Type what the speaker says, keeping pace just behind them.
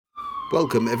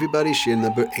Welcome everybody, shir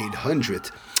number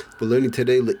 800. We're learning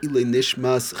today Le'ilei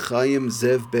Nishmas Chaim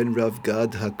Zev Ben Rav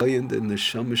Gad HaKayin the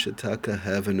Neshama Shataka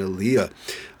have an Aliyah.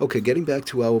 Okay, getting back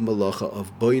to our malacha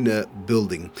of Boneh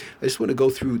building. I just want to go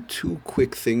through two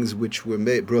quick things which were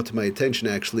brought to my attention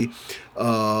actually.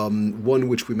 One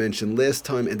which we mentioned last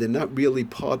time, and they're not really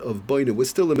part of Boneh. We're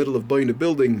still in the middle of Boneh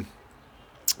building,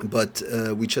 but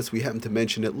we happened to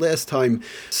mention it last time,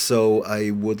 so I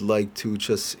would like to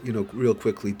just real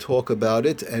quickly talk about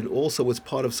it. And also it's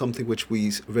part of something which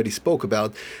we already spoke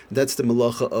about. That's the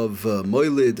malacha of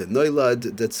moilid and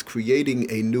noilad, that's creating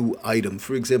a new item.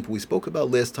 For example, we spoke about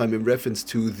last time in reference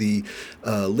to the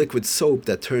liquid soap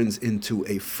that turns into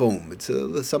a foam. It's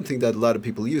something that a lot of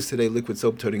people use today, liquid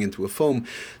soap turning into a foam.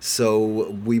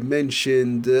 So we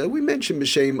mentioned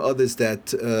Mishem, others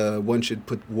that one should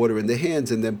put water in their hands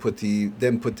and then put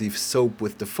the soap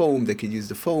with the foam. They could use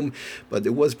the foam, but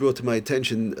it was brought to my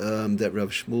attention that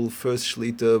Rav Shmuel first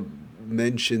Shlita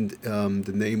mentioned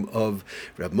the name of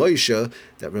Rav Moshe,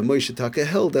 that Rav Moshe Taka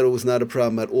held that it was not a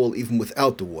problem at all, even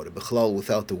without the water. Bechlal,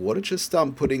 without the water, just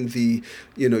putting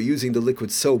using the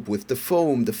liquid soap with the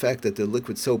foam. The fact that the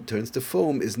liquid soap turns to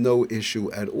foam is no issue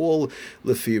at all.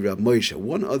 Lefi Rav Moshe.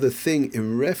 One other thing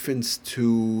in reference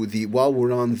to while we're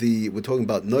talking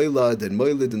about noilad and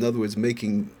moilid, in other words,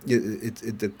 making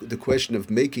the question of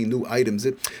making new items.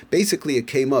 It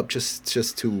came up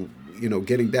just to.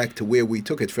 Getting back to where we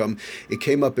took it from, it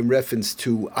came up in reference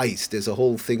to ice. There's a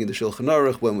whole thing in the Shulchan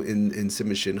Aruch in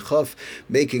Simishin Chaf,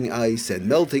 making ice and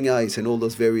melting ice and all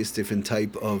those various different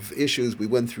type of issues. We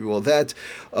went through all that.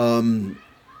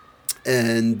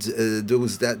 And there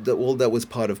was all that was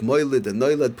part of moilid and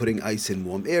noilad, putting ice in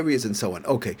warm areas and so on.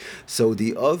 Okay, so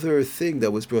the other thing that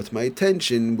was brought to my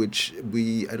attention, which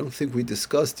I don't think we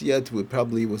discussed yet,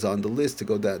 probably was on the list to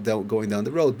going down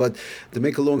the road, but to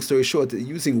make a long story short,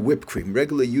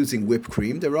 regularly using whipped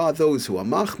cream, there are those who are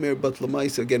machmir, but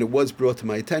lamaisa, again, it was brought to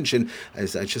my attention,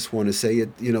 as I just want to say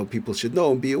it, people should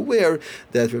know and be aware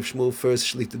that Rav Shmuel first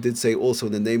Shlita did say also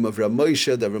in the name of Rav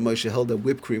Moshe, that Rav Moshe held that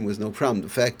whipped cream was no problem. The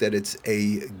fact that it's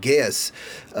a gas,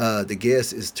 the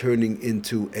gas is turning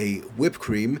into a whipped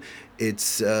cream.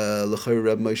 It's l'chayr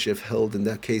Rab Moshe held in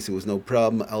that case it was no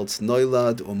problem. Alts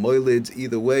noilad or moilid,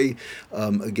 either way.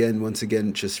 Once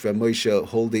again, just Rab Moshe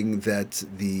holding that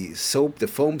the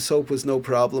foam soap was no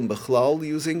problem. Bechlal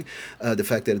using the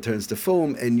fact that it turns to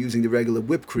foam, and using the regular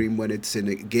whipped cream when it's in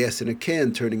a gas in a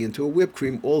can turning into a whipped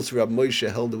cream. Also, Rab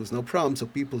Moshe held there was no problem. So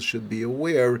people should be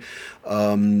aware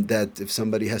that if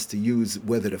somebody has to use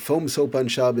whether the foam soap on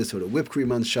Shabbos or the whipped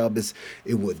cream on Shabbos,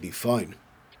 it would be fine.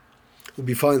 Will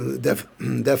be fine,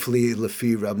 definitely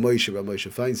Lefi Rav Moshe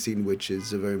Feinstein, which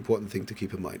is a very important thing to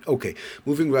keep in mind. Okay,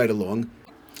 moving right along.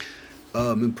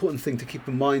 Important thing to keep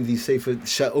in mind, these Sefer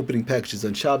opening packages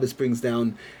on Shabbos brings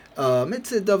down,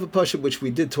 it's a Davar Pasha, which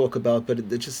we did talk about, but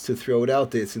just to throw it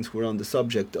out there, since we're on the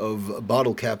subject of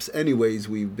bottle caps anyways,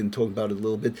 we've been talking about it a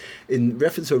little bit. In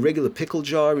reference to a regular pickle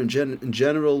jar, in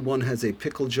general, one has a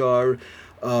pickle jar.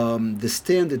 The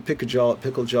standard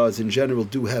pickle jars in general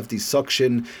do have the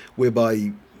suction,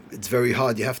 whereby it's very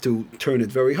hard. You have to turn it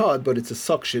very hard, but it's a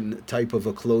suction type of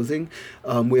a closing,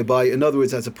 whereby, in other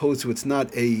words, as opposed to, it's not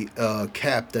a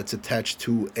cap that's attached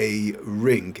to a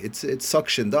ring. It's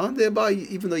suctioned on, thereby,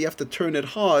 even though you have to turn it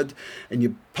hard and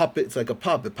you pop it, it's like a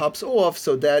pop. It pops off,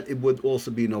 so that it would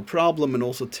also be no problem, and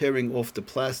also tearing off the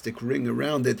plastic ring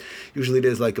around it. Usually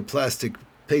there's like a plastic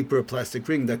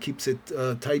ring that keeps it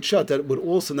tight shut. That would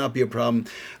also not be a problem,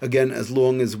 again, as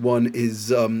long as one is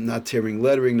not tearing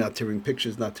lettering, not tearing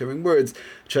pictures, not tearing words,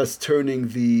 just turning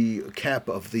the cap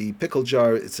of the pickle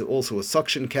jar. It's also a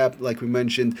suction cap, like we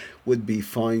mentioned, would be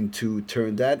fine to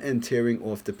turn that, and tearing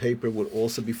off the paper would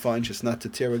also be fine, just not to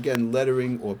tear, again,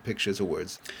 lettering or pictures or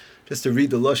words. Just to read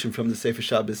the Lashon from the Sefer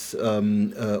Shabbos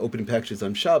opening packages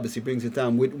on Shabbos, he brings it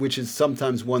down, which is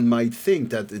sometimes one might think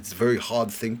that it's a very hard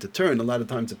thing to turn. A lot of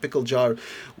times a pickle jar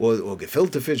or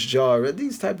gefilte fish jar,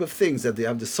 these type of things that they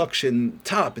have the suction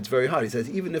top, it's very hard. He says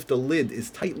even if the lid is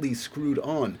tightly screwed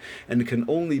on, and it can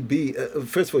only be,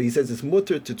 first of all, he says it's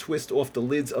mutter to twist off the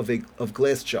lids of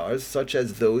glass jars, such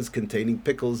as those containing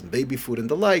pickles, baby food, and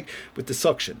the like, with the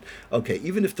suction. Okay,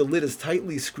 even if the lid is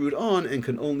tightly screwed on and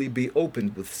can only be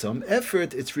opened with some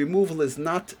effort, its removal is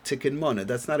not tikkun mana.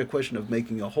 That's not a question of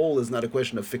making a hole, it's not a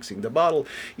question of fixing the bottle,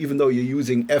 even though you're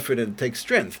using effort and it takes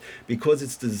strength. Because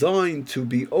it's designed to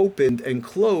be opened and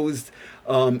closed,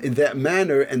 in that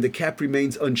manner, and the cap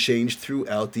remains unchanged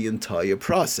throughout the entire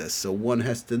process. So one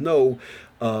has to know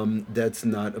there's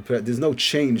no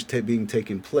change being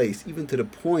taken place, even to the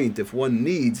point if one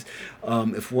needs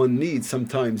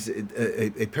sometimes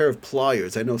a pair of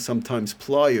pliers. I know sometimes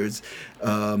pliers,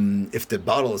 if the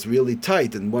bottle is really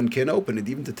tight and one can't open it,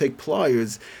 even to take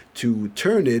pliers to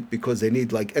turn it because they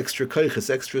need like extra kaiches,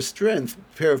 extra strength.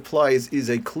 A pair of pliers is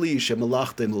a kli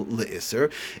shemalachta le'iser.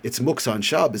 It's muksa on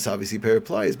Shabbos, obviously, pair of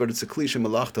pliers, but it's a kli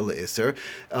shemalachta le'iser.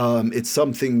 It's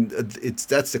something.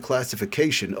 That's the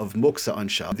classification of muksa on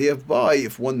Shabbos. Thereby,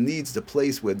 if one needs the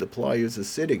place where the pliers are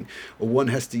sitting, or one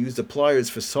has to use the pliers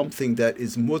for something that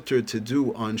is mutter to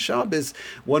do on Shabbos,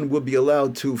 one will be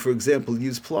allowed to, for example,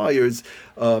 use pliers,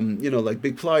 like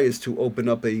big pliers, to open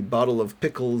up a bottle of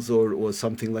pickles or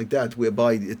something like that,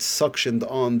 whereby it's suctioned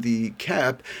on the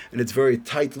cap and it's very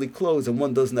tightly closed, and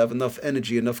one doesn't have enough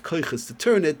energy, enough koiches to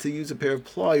turn it. To use a pair of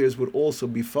pliers would also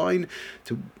be fine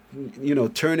to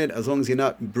turn it, as long as you're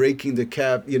not breaking the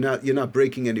cap, you're not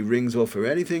breaking any rings off or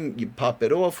anything. You pop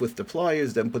it off with the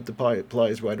pliers, then put the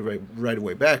pliers right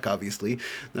away back, obviously,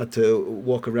 not to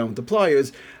walk around with the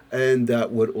pliers, and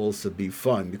that would also be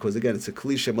fine, because again, it's a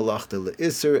klisha malachta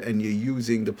le'iser, and you're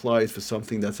using the pliers for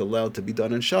something that's allowed to be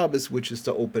done on Shabbos, which is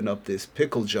to open up this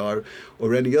pickle jar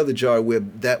or any other jar where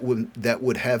that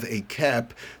would have a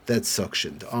cap that's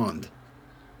suctioned on.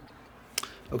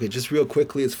 Okay, just real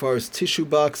quickly, as far as tissue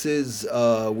boxes,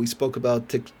 we spoke about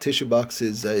tissue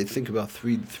boxes, I think about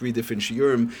three different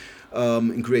shiurim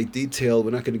in great detail.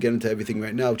 We're not going to get into everything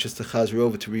right now, just to chazer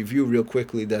over to review real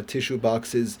quickly that tissue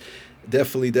boxes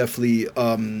definitely,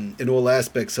 in all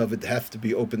aspects of it, have to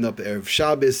be opened up Erev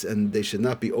Shabbos, and they should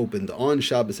not be opened on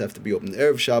Shabbos, have to be opened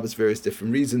Erev Shabbos, various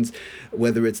different reasons.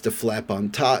 Whether it's the flap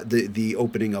on top, the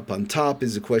opening up on top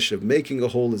is a question of making a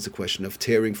hole, is a question of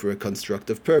tearing for a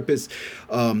constructive purpose.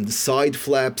 The side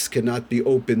flaps cannot be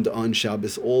opened on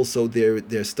Shabbos also.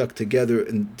 They're stuck together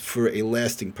and for a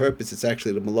lasting purpose. It's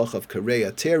actually the malach of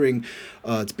kareya, tearing.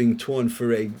 It's being torn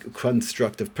for a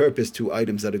constructive purpose, two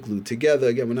items that are glued together.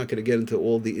 Again, we're not going to get into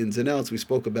all the ins and outs. We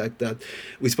spoke about that.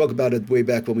 We spoke about it way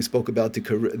back when we spoke about the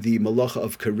malacha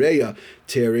of kareya,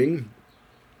 tearing.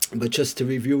 But just to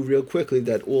review real quickly,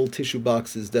 that all tissue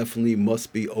boxes definitely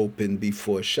must be opened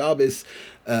before Shabbos,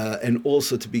 and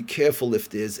also to be careful if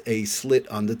there's a slit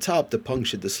on the top, to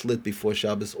puncture the slit before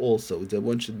Shabbos also. That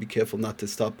one should be careful not to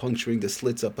stop puncturing the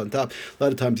slits up on top. A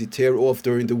lot of times you tear off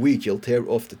during the week, you'll tear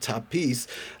off the top piece,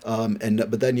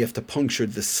 but then you have to puncture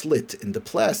the slit in the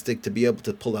plastic to be able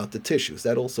to pull out the tissues.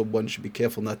 That also one should be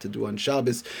careful not to do on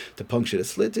Shabbos, to puncture the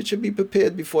slit. It should be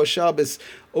prepared before Shabbos.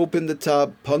 Open the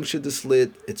top, puncture the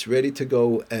slit, it's ready to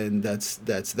go, and that's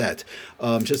that.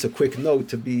 Just a quick note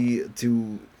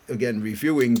to again,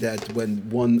 reviewing that when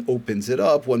one opens it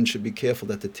up, one should be careful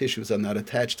that the tissues are not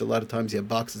attached. A lot of times you have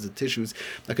boxes of tissues.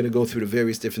 I'm not going to go through the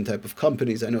various different type of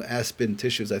companies. I know Aspen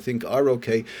tissues, I think, are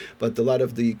okay, but a lot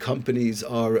of the companies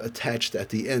are attached at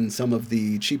the end. Some of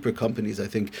the cheaper companies, I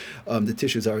think, the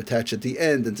tissues are attached at the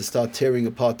end, and to start tearing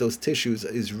apart those tissues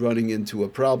is running into a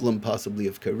problem, possibly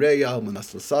of kareya,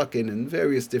 manas lasakin, and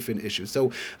various different issues.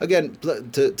 So again,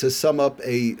 to sum up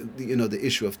the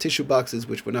issue of tissue boxes,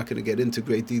 which we're not going to get into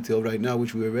great detail right now,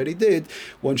 which we already did,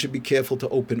 one should be careful to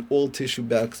open all tissue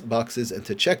boxes and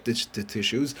to check the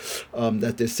tissues,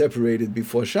 that they're separated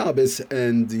before Shabbos,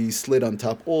 and the slit on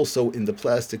top also in the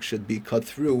plastic should be cut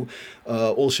through.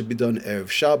 All should be done Erev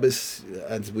Shabbos,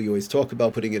 as we always talk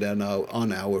about, putting it on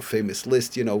our famous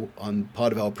list, on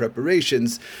part of our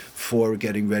preparations for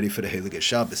getting ready for the Heilige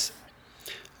Shabbos.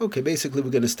 Okay, basically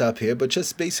we're going to stop here, but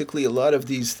just basically a lot of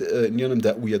these inyanim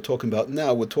that we are talking about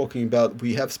now,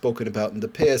 we have spoken about in the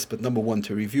past, but number one,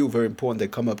 to review, very important, they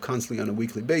come up constantly on a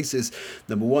weekly basis,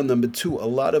 number one. Number two, a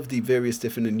lot of the various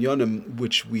different inyanim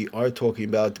which we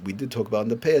did talk about in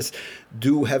the past,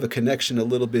 do have a connection a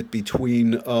little bit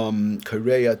between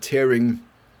kareya, tearing,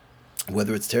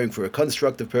 whether it's tearing for a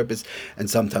constructive purpose, and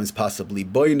sometimes possibly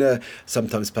Boneh,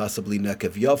 sometimes possibly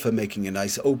nekev yafa, making a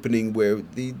nice opening, where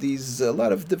a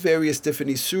lot of the various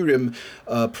different isurim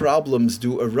problems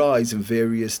do arise in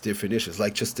various different issues.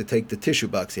 Like, just to take the tissue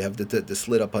box, you have the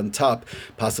slit up on top,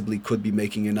 possibly could be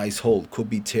making a nice hole, could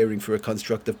be tearing for a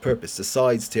constructive purpose, the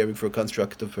sides tearing for a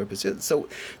constructive purpose. So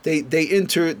they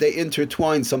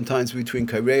intertwine sometimes between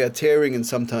kareya, tearing, and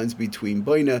sometimes between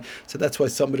Boneh. So that's why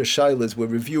some of the shilas we're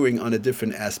reviewing on a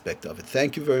different aspect of it.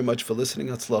 Thank you very much for listening.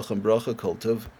 Hatzlach and bracha, kol tov.